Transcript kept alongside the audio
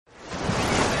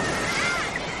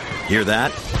Hear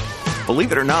that?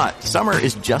 Believe it or not, summer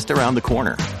is just around the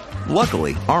corner.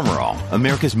 Luckily, Armor All,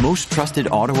 America's most trusted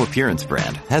auto appearance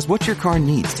brand, has what your car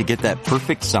needs to get that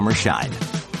perfect summer shine.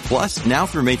 Plus, now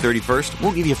through May 31st,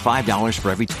 we'll give you $5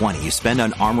 for every $20 you spend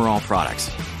on Armor All products.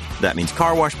 That means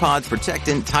car wash pods,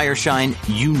 protectant, tire shine,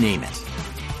 you name it.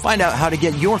 Find out how to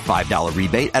get your $5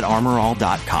 rebate at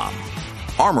armorall.com.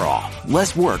 Armor All,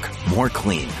 less work, more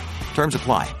clean. Terms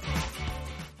apply.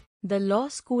 The Law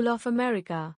School of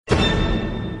America.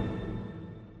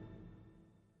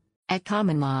 At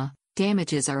common law,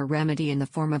 damages are a remedy in the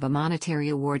form of a monetary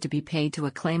award to be paid to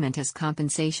a claimant as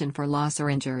compensation for loss or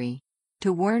injury.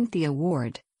 To warrant the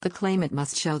award, the claimant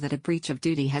must show that a breach of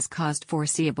duty has caused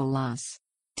foreseeable loss.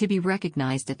 To be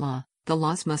recognized at law, the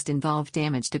loss must involve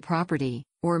damage to property,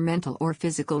 or mental or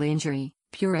physical injury.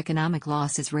 Pure economic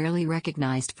loss is rarely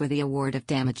recognized for the award of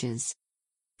damages.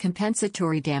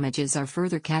 Compensatory damages are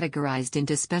further categorized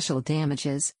into special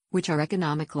damages, which are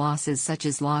economic losses such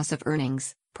as loss of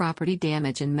earnings, property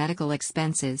damage and medical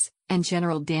expenses, and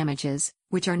general damages,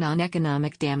 which are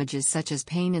non-economic damages such as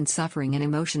pain and suffering and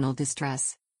emotional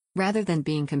distress. Rather than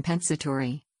being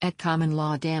compensatory, at common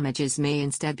law damages may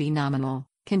instead be nominal,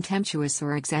 contemptuous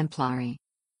or exemplary.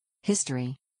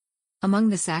 History. Among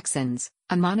the Saxons,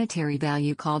 a monetary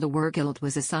value called a wergild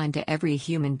was assigned to every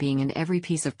human being and every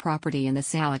piece of property in the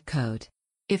Salic Code.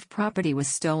 If property was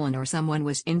stolen or someone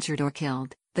was injured or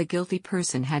killed, the guilty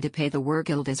person had to pay the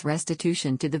wergild as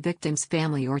restitution to the victim's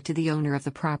family or to the owner of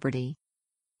the property.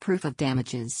 Proof of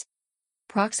damages.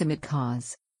 Proximate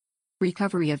cause.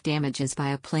 Recovery of damages by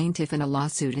a plaintiff in a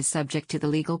lawsuit is subject to the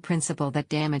legal principle that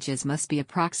damages must be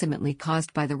approximately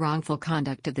caused by the wrongful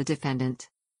conduct of the defendant.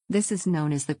 This is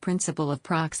known as the principle of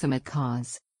proximate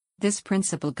cause. This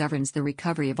principle governs the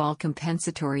recovery of all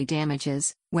compensatory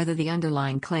damages, whether the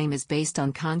underlying claim is based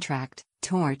on contract,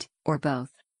 tort, or both.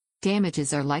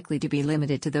 Damages are likely to be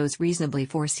limited to those reasonably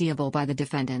foreseeable by the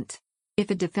defendant. If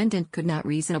a defendant could not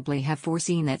reasonably have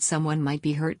foreseen that someone might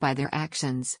be hurt by their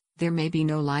actions, there may be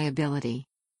no liability.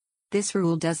 This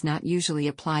rule does not usually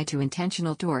apply to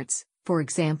intentional torts, for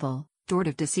example, tort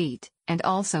of deceit, and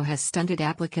also has stunted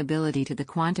applicability to the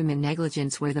quantum in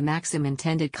negligence where the maxim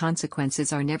intended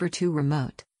consequences are never too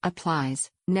remote, applies,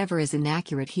 never is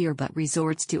inaccurate here but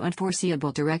resorts to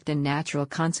unforeseeable direct and natural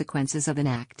consequences of an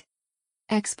act.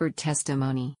 Expert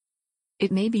testimony.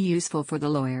 It may be useful for the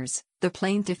lawyers, the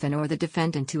plaintiff and or the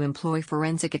defendant to employ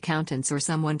forensic accountants or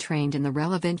someone trained in the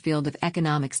relevant field of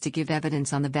economics to give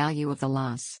evidence on the value of the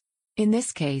loss. In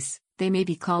this case, they may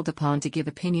be called upon to give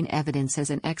opinion evidence as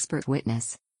an expert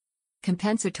witness.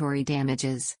 Compensatory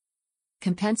damages.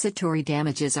 Compensatory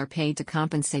damages are paid to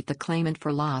compensate the claimant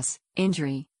for loss,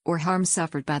 injury, or harm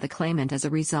suffered by the claimant as a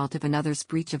result of another's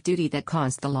breach of duty that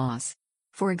caused the loss.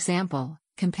 For example,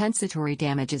 compensatory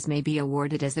damages may be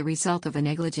awarded as the result of a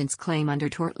negligence claim under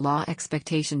tort law.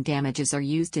 Expectation damages are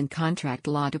used in contract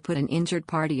law to put an injured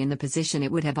party in the position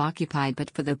it would have occupied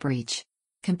but for the breach.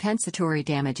 Compensatory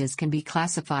damages can be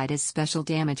classified as special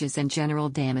damages and general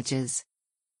damages.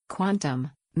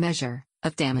 Quantum, measure,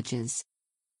 of damages.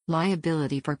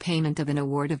 Liability for payment of an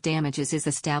award of damages is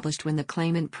established when the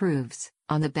claimant proves,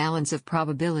 on the balance of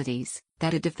probabilities,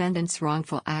 that a defendant's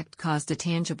wrongful act caused a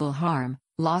tangible harm,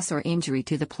 loss or injury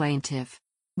to the plaintiff.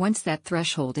 Once that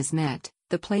threshold is met,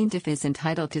 the plaintiff is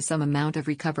entitled to some amount of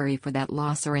recovery for that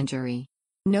loss or injury.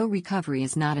 No recovery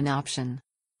is not an option.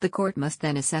 The court must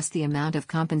then assess the amount of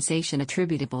compensation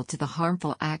attributable to the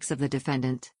harmful acts of the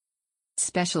defendant.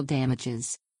 Special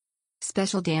damages.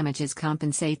 Special damages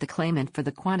compensate the claimant for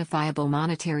the quantifiable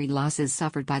monetary losses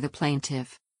suffered by the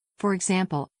plaintiff. For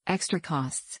example, extra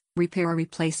costs, repair or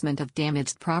replacement of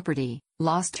damaged property,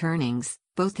 lost earnings,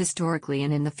 both historically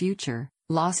and in the future,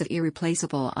 loss of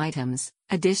irreplaceable items,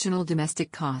 additional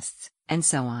domestic costs, and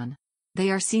so on. They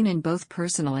are seen in both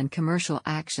personal and commercial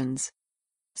actions.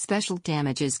 Special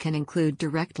damages can include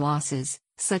direct losses,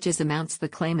 such as amounts the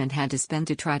claimant had to spend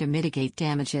to try to mitigate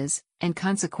damages, and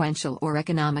consequential or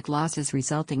economic losses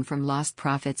resulting from lost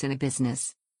profits in a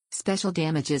business. Special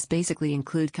damages basically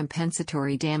include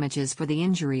compensatory damages for the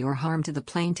injury or harm to the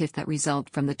plaintiff that result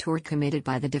from the tort committed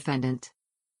by the defendant.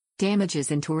 Damages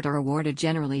in tort are awarded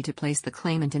generally to place the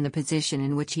claimant in the position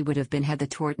in which he would have been had the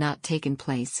tort not taken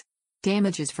place.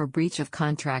 Damages for breach of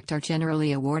contract are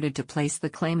generally awarded to place the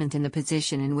claimant in the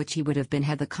position in which he would have been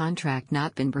had the contract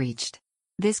not been breached.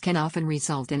 This can often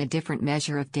result in a different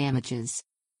measure of damages.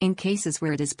 In cases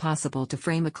where it is possible to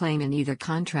frame a claim in either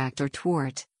contract or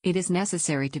tort, it is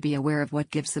necessary to be aware of what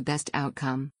gives the best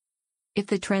outcome. If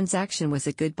the transaction was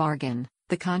a good bargain,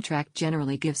 the contract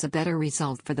generally gives a better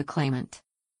result for the claimant.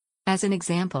 As an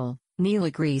example, Neil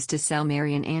agrees to sell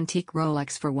Mary an antique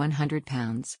Rolex for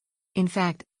 £100. In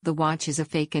fact, the watch is a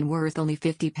fake and worth only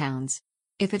 £50.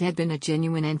 If it had been a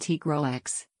genuine antique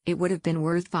Rolex, it would have been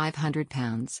worth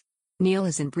 £500. Neil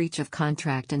is in breach of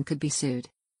contract and could be sued.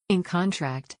 In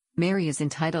contract, Mary is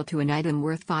entitled to an item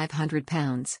worth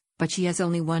 £500, but she has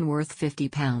only one worth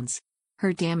 £50.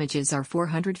 Her damages are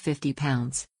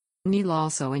 £450. Neil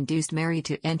also induced Mary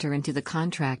to enter into the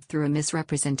contract through a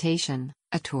misrepresentation,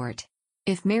 a tort.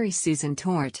 If Mary sues in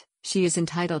tort, she is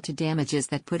entitled to damages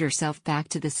that put herself back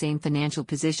to the same financial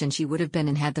position she would have been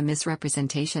in had the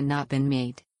misrepresentation not been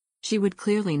made. She would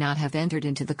clearly not have entered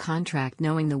into the contract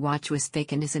knowing the watch was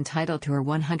fake and is entitled to her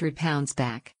 £100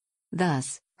 back.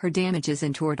 Thus, her damages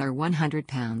in tort are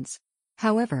 £100.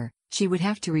 However, she would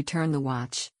have to return the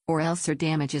watch, or else her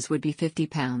damages would be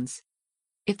 £50.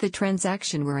 If the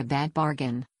transaction were a bad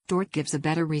bargain, tort gives a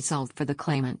better result for the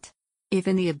claimant. If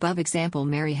in the above example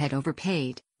Mary had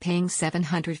overpaid, paying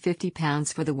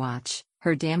 £750 for the watch,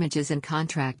 her damages in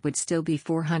contract would still be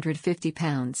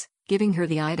 £450, giving her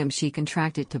the item she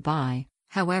contracted to buy.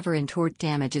 However, in tort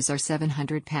damages are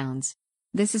 £700.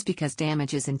 This is because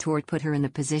damages in tort put her in the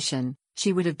position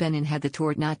she would have been in had the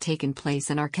tort not taken place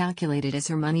and are calculated as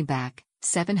her money back,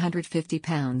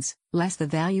 £750, less the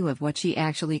value of what she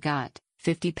actually got,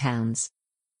 £50.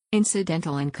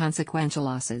 Incidental and consequential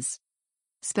losses.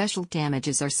 Special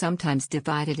damages are sometimes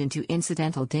divided into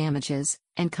incidental damages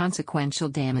and consequential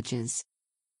damages.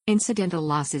 Incidental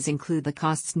losses include the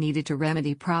costs needed to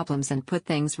remedy problems and put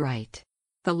things right.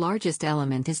 The largest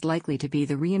element is likely to be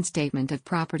the reinstatement of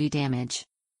property damage.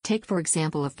 Take for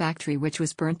example a factory which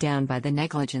was burnt down by the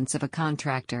negligence of a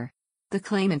contractor. The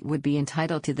claimant would be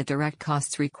entitled to the direct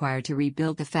costs required to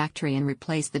rebuild the factory and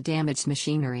replace the damaged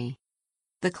machinery.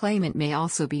 The claimant may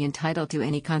also be entitled to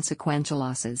any consequential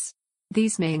losses.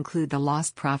 These may include the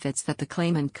lost profits that the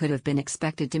claimant could have been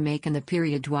expected to make in the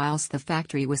period whilst the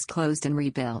factory was closed and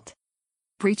rebuilt.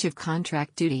 Breach of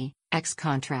contract duty,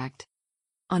 ex-contract.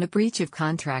 On a breach of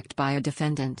contract by a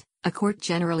defendant, a court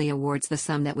generally awards the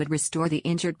sum that would restore the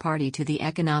injured party to the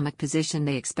economic position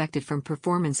they expected from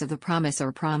performance of the promise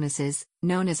or promises,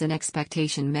 known as an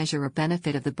expectation measure or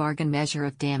benefit of the bargain measure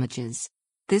of damages.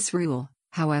 This rule,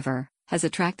 however, has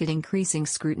attracted increasing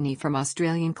scrutiny from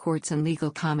Australian courts and legal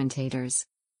commentators.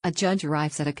 A judge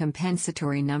arrives at a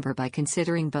compensatory number by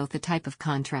considering both the type of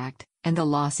contract and the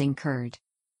loss incurred.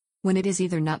 When it is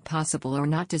either not possible or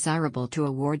not desirable to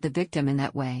award the victim in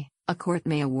that way, a court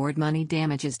may award money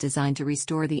damages designed to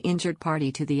restore the injured party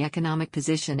to the economic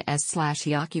position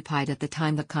he occupied at the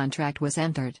time the contract was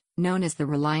entered, known as the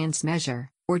reliance measure,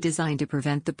 or designed to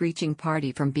prevent the breaching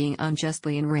party from being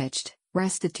unjustly enriched.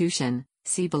 Restitution,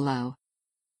 see below.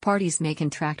 Parties may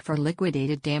contract for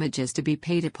liquidated damages to be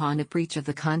paid upon a breach of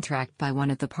the contract by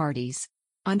one of the parties.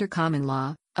 Under common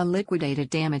law, a liquidated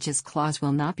damages clause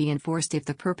will not be enforced if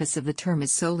the purpose of the term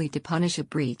is solely to punish a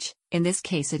breach. In this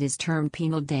case it is termed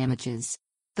penal damages.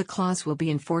 The clause will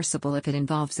be enforceable if it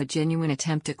involves a genuine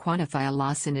attempt to quantify a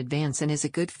loss in advance and is a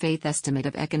good faith estimate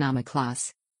of economic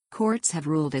loss. Courts have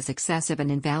ruled as excessive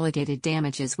and invalidated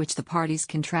damages which the parties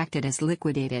contracted as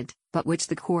liquidated, but which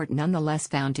the court nonetheless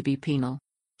found to be penal.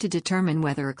 To determine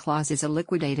whether a clause is a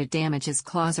liquidated damages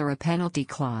clause or a penalty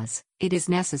clause, it is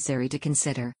necessary to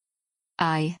consider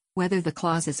I. Whether the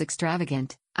clause is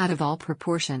extravagant, out of all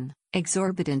proportion,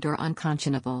 exorbitant or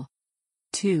unconscionable.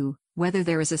 2. Whether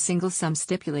there is a single sum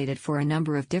stipulated for a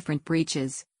number of different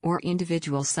breaches, or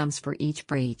individual sums for each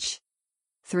breach.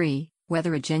 3.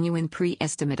 Whether a genuine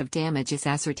pre-estimate of damage is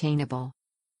ascertainable.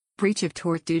 Breach of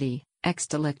tort duty, ex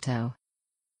delicto.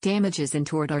 Damages in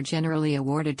tort are generally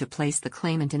awarded to place the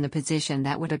claimant in the position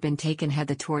that would have been taken had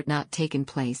the tort not taken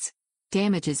place.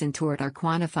 Damages in tort are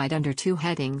quantified under two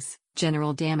headings: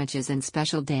 general damages and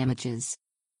special damages.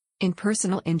 In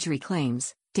personal injury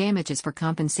claims, damages for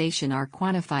compensation are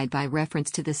quantified by reference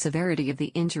to the severity of the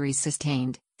injuries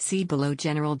sustained. See below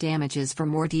general damages for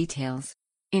more details.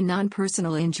 In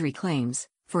non-personal injury claims,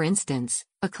 for instance,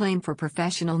 a claim for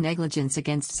professional negligence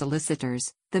against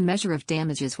solicitors, the measure of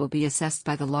damages will be assessed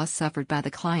by the loss suffered by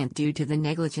the client due to the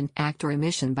negligent act or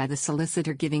omission by the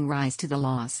solicitor giving rise to the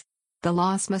loss. The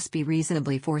loss must be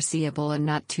reasonably foreseeable and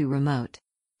not too remote.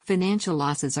 Financial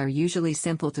losses are usually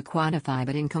simple to quantify,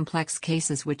 but in complex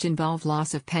cases which involve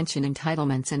loss of pension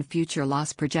entitlements and future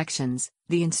loss projections,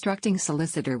 the instructing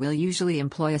solicitor will usually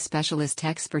employ a specialist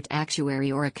expert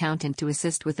actuary or accountant to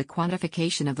assist with the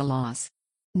quantification of the loss.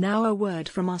 Now a word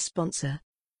from our sponsor.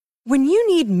 When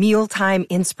you need mealtime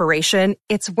inspiration,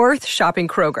 it's worth shopping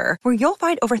Kroger, where you'll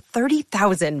find over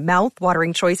 30,000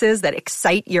 mouth-watering choices that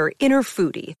excite your inner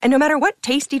foodie. And no matter what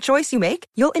tasty choice you make,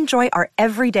 you'll enjoy our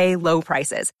everyday low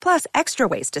prices, plus extra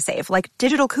ways to save, like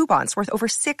digital coupons worth over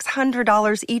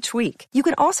 $600 each week. You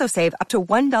can also save up to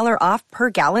 $1 off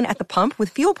per gallon at the pump with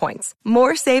fuel points.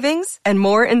 More savings and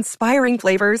more inspiring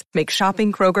flavors make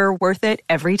shopping Kroger worth it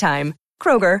every time.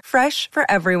 Kroger, fresh for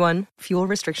everyone. Fuel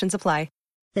restrictions apply.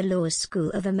 The Law School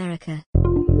of America.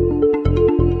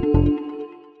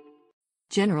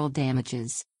 General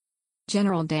damages.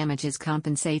 General damages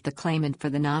compensate the claimant for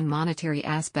the non-monetary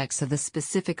aspects of the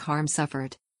specific harm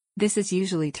suffered. This is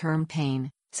usually termed pain,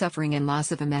 suffering, and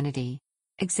loss of amenity.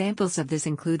 Examples of this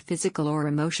include physical or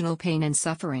emotional pain and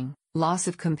suffering, loss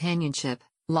of companionship,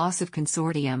 loss of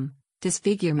consortium,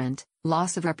 disfigurement,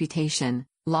 loss of reputation,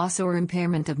 loss or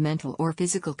impairment of mental or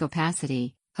physical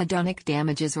capacity, hedonic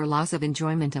damages or loss of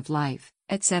enjoyment of life,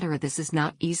 etc. This is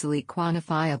not easily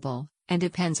quantifiable, and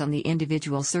depends on the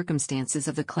individual circumstances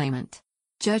of the claimant.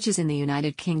 Judges in the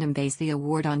United Kingdom base the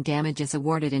award on damages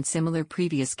awarded in similar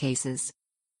previous cases.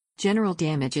 General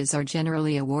damages are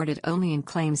generally awarded only in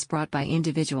claims brought by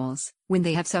individuals, when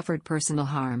they have suffered personal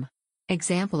harm.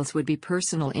 Examples would be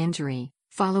personal injury,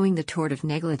 following the tort of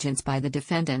negligence by the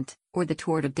defendant, or the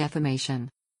tort of defamation.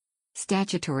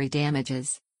 Statutory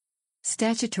damages.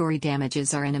 Statutory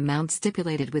damages are an amount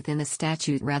stipulated within the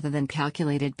statute rather than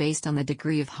calculated based on the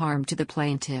degree of harm to the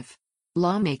plaintiff.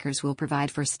 Lawmakers will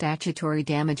provide for statutory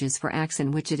damages for acts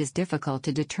in which it is difficult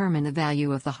to determine the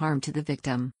value of the harm to the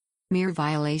victim. Mere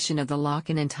violation of the law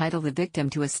can entitle the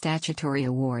victim to a statutory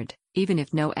award, even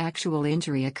if no actual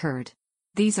injury occurred.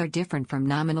 These are different from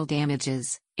nominal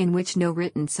damages, in which no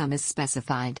written sum is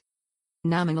specified.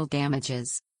 Nominal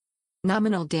damages.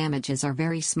 Nominal damages are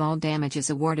very small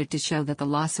damages awarded to show that the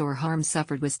loss or harm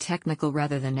suffered was technical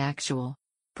rather than actual.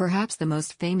 Perhaps the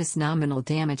most famous nominal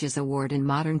damages award in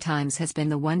modern times has been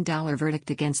the $1 verdict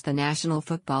against the National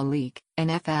Football League,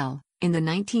 NFL, in the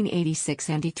 1986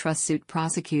 antitrust suit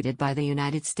prosecuted by the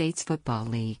United States Football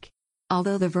League.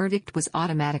 Although the verdict was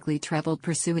automatically trebled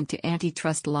pursuant to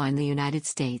antitrust law in the United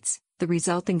States, the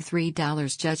resulting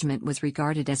 $3 judgment was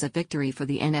regarded as a victory for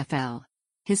the NFL.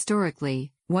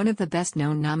 Historically, one of the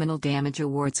best-known nominal damage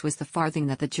awards was the farthing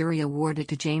that the jury awarded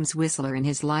to James Whistler in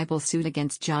his libel suit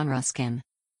against John Ruskin.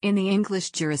 In the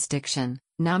English jurisdiction,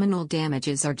 nominal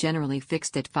damages are generally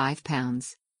fixed at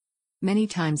 £5. Many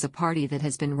times a party that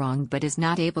has been wronged but is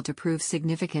not able to prove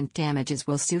significant damages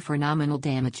will sue for nominal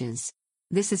damages.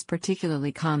 This is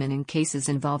particularly common in cases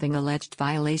involving alleged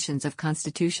violations of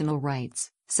constitutional rights,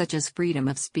 such as freedom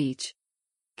of speech.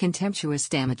 Contemptuous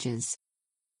damages.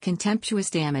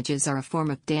 Contemptuous damages are a form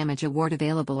of damage award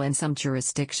available in some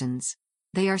jurisdictions.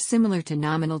 They are similar to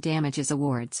nominal damages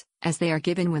awards, as they are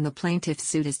given when the plaintiff's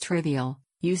suit is trivial,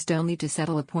 used only to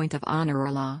settle a point of honor or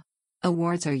law.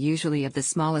 Awards are usually of the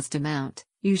smallest amount,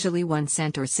 usually 1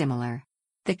 cent or similar.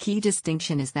 The key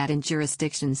distinction is that in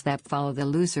jurisdictions that follow the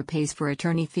loser pays for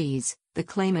attorney fees, the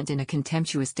claimant in a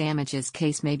contemptuous damages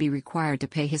case may be required to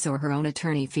pay his or her own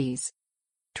attorney fees.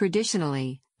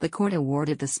 Traditionally, the court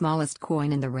awarded the smallest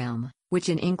coin in the realm, which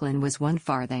in England was 1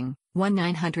 farthing,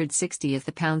 1/960th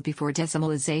the pound before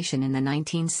decimalization in the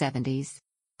 1970s.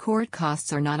 Court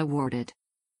costs are not awarded.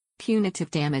 Punitive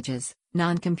damages,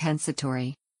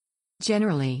 non-compensatory.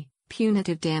 Generally,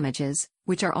 punitive damages,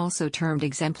 which are also termed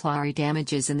exemplary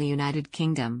damages in the United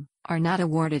Kingdom, are not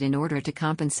awarded in order to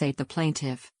compensate the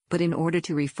plaintiff, but in order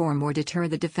to reform or deter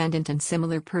the defendant and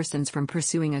similar persons from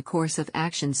pursuing a course of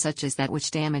action such as that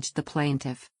which damaged the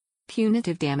plaintiff.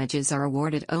 Punitive damages are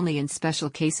awarded only in special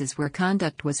cases where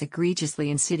conduct was egregiously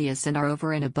insidious and are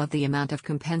over and above the amount of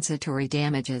compensatory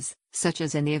damages, such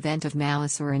as in the event of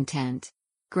malice or intent.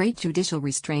 Great judicial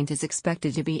restraint is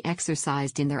expected to be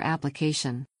exercised in their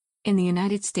application. In the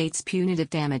United States,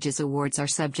 punitive damages awards are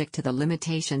subject to the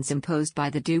limitations imposed by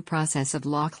the Due Process of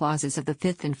Law clauses of the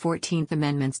 5th and 14th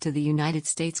Amendments to the United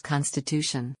States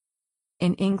Constitution.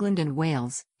 In England and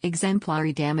Wales,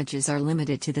 exemplary damages are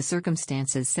limited to the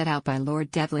circumstances set out by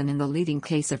Lord Devlin in the leading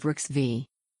case of Rooks v.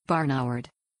 Barnard.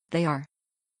 They are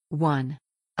 1.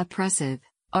 Oppressive,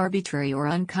 arbitrary or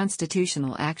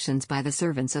unconstitutional actions by the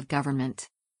servants of government.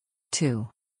 2.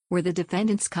 Where the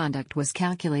defendant's conduct was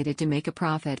calculated to make a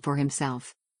profit for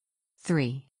himself.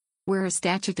 3. Where a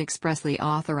statute expressly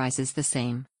authorizes the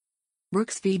same.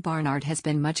 Rooks v. Barnard has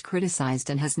been much criticized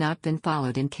and has not been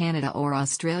followed in Canada or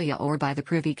Australia or by the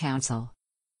Privy Council.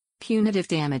 Punitive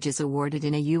damages awarded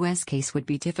in a U.S. case would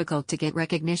be difficult to get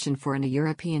recognition for in a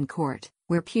European court,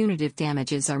 where punitive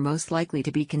damages are most likely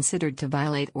to be considered to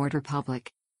violate ordre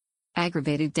public.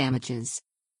 Aggravated damages.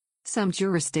 Some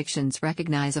jurisdictions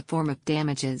recognize a form of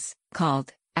damages,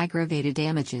 called aggravated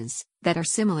damages, that are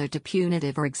similar to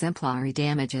punitive or exemplary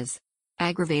damages.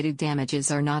 Aggravated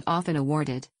damages are not often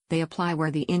awarded, they apply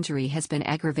where the injury has been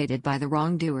aggravated by the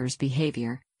wrongdoer's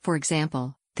behavior, for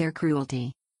example, their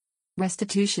cruelty.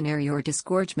 Restitutionary or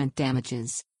disgorgement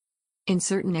damages. In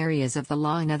certain areas of the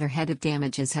law, another head of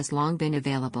damages has long been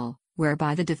available,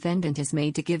 whereby the defendant is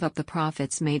made to give up the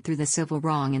profits made through the civil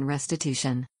wrong in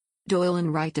restitution. Doyle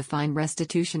and Wright define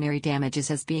restitutionary damages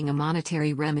as being a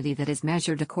monetary remedy that is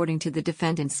measured according to the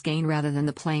defendant's gain rather than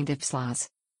the plaintiff's loss.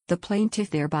 The plaintiff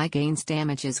thereby gains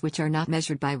damages which are not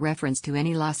measured by reference to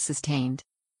any loss sustained.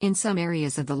 In some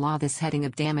areas of the law, this heading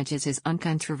of damages is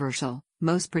uncontroversial,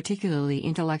 most particularly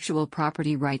intellectual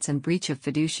property rights and breach of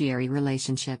fiduciary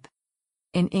relationship.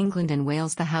 In England and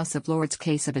Wales, the House of Lords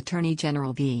case of Attorney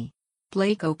General v.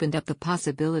 Blake opened up the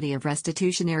possibility of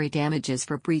restitutionary damages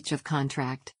for breach of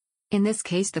contract. In this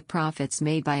case, the profits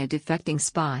made by a defecting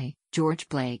spy, George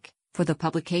Blake, for the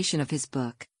publication of his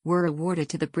book, were awarded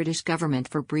to the British government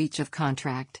for breach of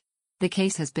contract. The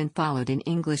case has been followed in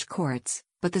English courts,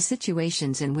 but the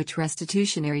situations in which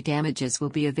restitutionary damages will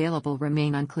be available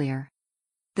remain unclear.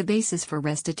 The basis for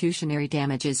restitutionary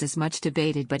damages is much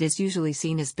debated but is usually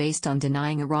seen as based on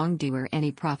denying a wrongdoer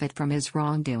any profit from his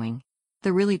wrongdoing.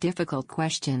 The really difficult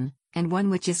question, and one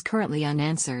which is currently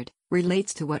unanswered,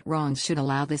 relates to what wrongs should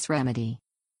allow this remedy.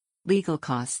 Legal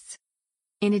costs.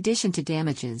 In addition to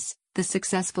damages, the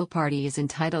successful party is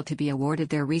entitled to be awarded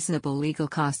their reasonable legal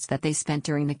costs that they spent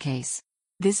during the case.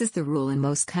 This is the rule in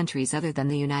most countries other than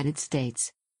the United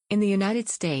States. In the United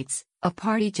States, a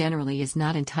party generally is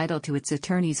not entitled to its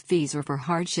attorney's fees or for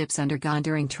hardships undergone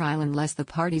during trial unless the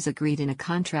parties agreed in a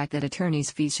contract that attorney's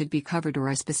fees should be covered or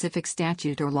a specific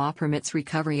statute or law permits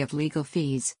recovery of legal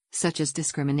fees, such as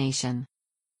discrimination.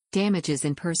 Damages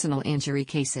in personal injury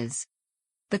cases.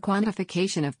 The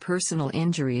quantification of personal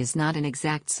injury is not an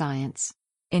exact science.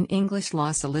 In English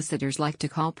law, solicitors like to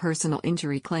call personal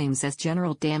injury claims as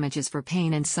general damages for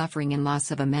pain and suffering and loss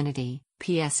of amenity,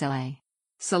 PSLA.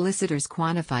 Solicitors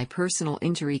quantify personal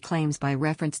injury claims by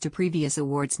reference to previous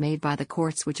awards made by the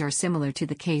courts which are similar to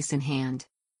the case in hand.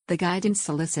 The guidance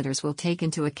solicitors will take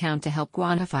into account to help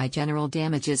quantify general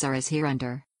damages are as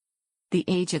hereunder. The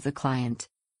age of the client.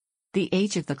 The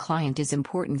age of the client is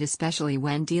important, especially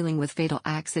when dealing with fatal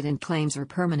accident claims or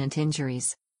permanent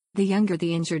injuries. The younger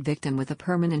the injured victim with a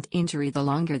permanent injury, the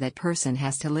longer that person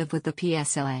has to live with the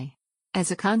PSLA.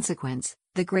 As a consequence,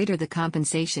 the greater the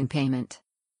compensation payment.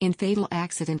 In fatal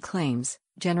accident claims,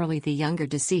 generally the younger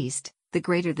deceased, the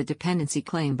greater the dependency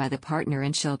claim by the partner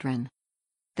and children.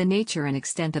 The nature and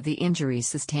extent of the injuries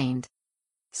sustained.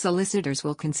 Solicitors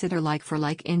will consider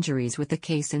like-for-like injuries with the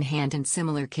case in hand and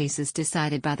similar cases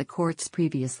decided by the courts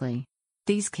previously.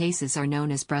 These cases are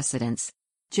known as precedents.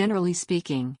 Generally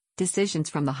speaking, decisions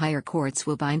from the higher courts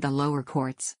will bind the lower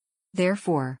courts.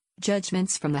 Therefore,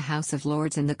 judgments from the House of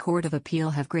Lords and the Court of Appeal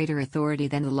have greater authority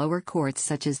than the lower courts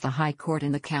such as the High Court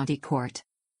and the County Court.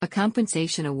 A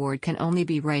compensation award can only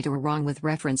be right or wrong with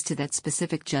reference to that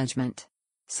specific judgment.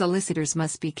 Solicitors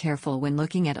must be careful when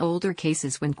looking at older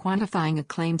cases when quantifying a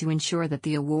claim to ensure that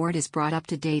the award is brought up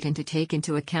to date and to take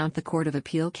into account the Court of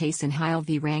Appeal case in Heil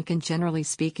v. Rankin. Generally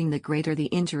speaking, the greater the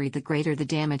injury, the greater the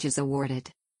damages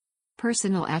awarded.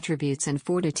 Personal attributes and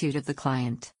fortitude of the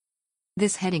client.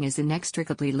 This heading is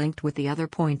inextricably linked with the other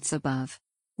points above.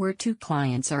 Where two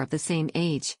clients are of the same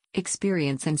age,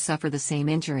 experience, and suffer the same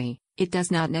injury, it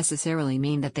does not necessarily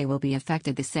mean that they will be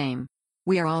affected the same.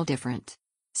 We are all different.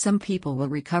 Some people will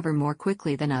recover more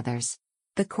quickly than others.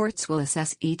 The courts will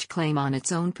assess each claim on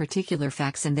its own particular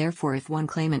facts, and therefore if one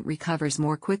claimant recovers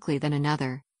more quickly than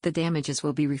another, the damages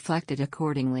will be reflected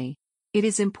accordingly. It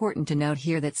is important to note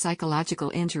here that psychological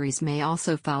injuries may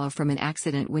also follow from an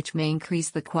accident, which may increase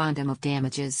the quantum of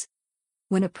damages.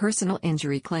 When a personal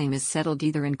injury claim is settled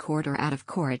either in court or out of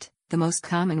court, the most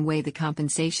common way the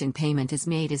compensation payment is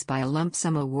made is by a lump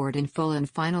sum award in full and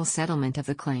final settlement of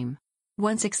the claim.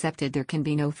 Once accepted, there can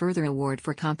be no further award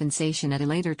for compensation at a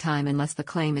later time unless the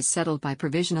claim is settled by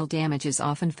provisional damages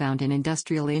often found in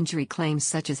industrial injury claims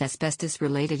such as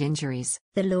asbestos-related injuries.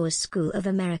 The Law School of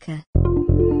America.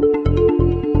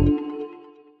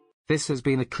 This has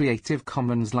been a Creative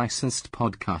Commons licensed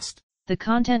podcast. The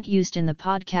content used in the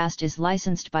podcast is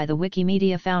licensed by the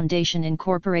Wikimedia Foundation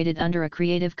Incorporated under a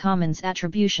Creative Commons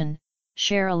Attribution,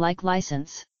 Share Alike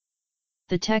license.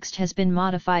 The text has been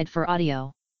modified for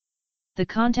audio. The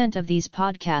content of these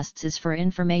podcasts is for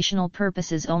informational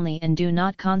purposes only and do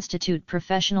not constitute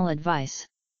professional advice.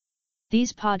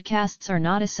 These podcasts are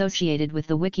not associated with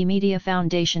the Wikimedia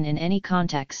Foundation in any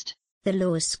context. The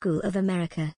Law School of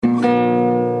America.